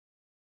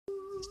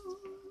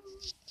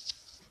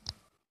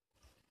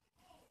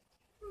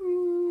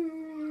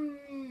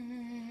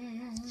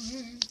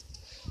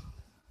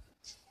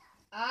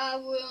I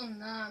will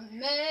not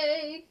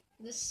make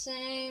the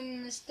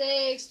same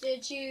mistakes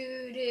that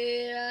you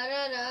did.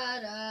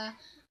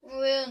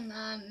 Will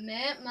not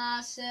make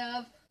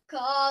myself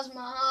cause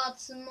my heart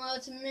so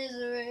much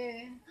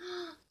misery.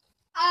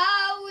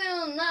 I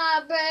will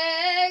not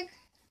break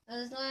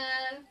as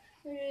life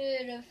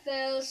it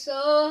felt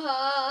so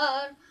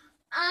hard.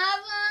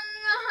 I've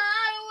learned the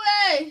hard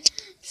way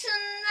to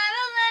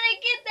never let it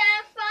get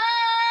that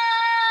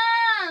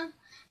far.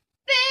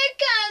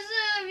 Because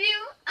of you,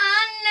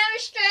 I never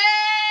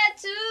strayed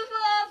too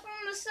far from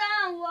the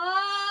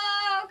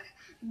sidewalk.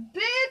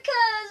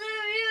 Because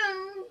of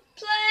you,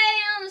 play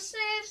on the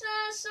safe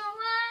side so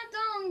I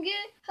don't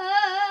get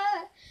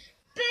hurt.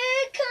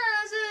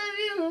 Because of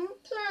you,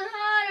 play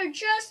hard to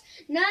trust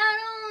not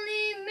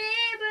only me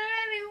but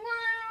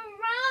everyone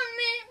around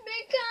me.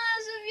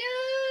 Because of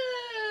you,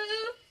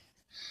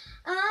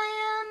 I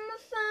am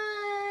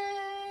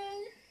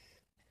afraid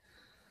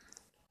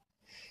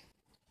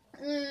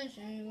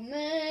to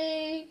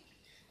make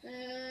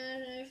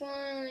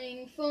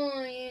falling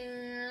for you.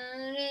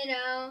 Let it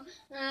out.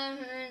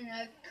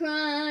 I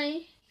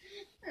cry.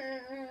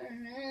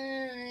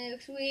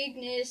 There's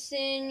weakness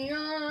in your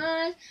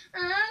eyes.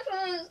 I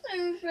was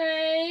to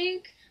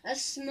fake. I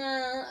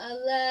smile, I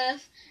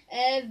laugh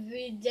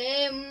every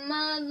day of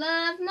my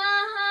life.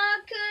 My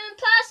heart couldn't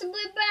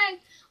possibly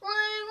break. What I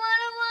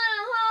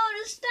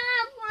hold to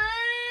stop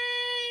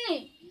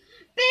waiting.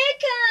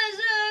 Because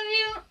of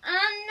you,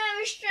 I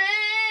never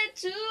strayed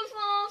too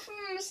far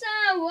from the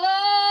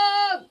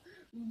sidewalk.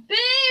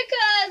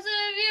 Because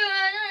of you,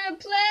 I never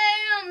play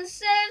on the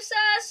safe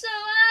side so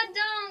I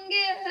don't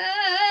get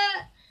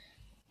hurt.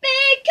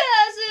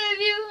 Because of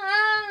you,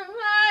 I'm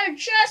hard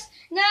to trust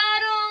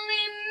not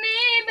only me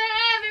but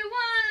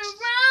everyone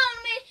around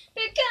me.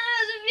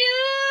 Because of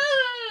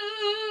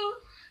you,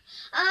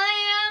 I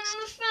am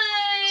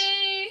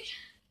afraid.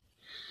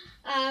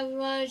 I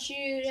watched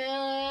you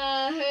down,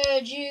 I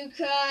heard you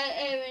cry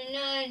every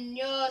night in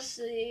your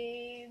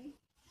sleep.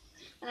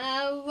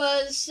 I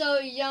was so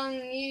young,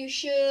 you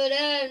should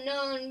have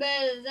known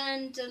better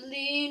than to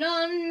lean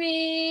on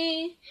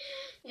me.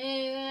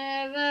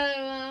 If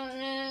I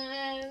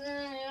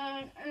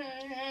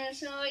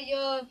saw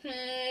your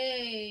pain.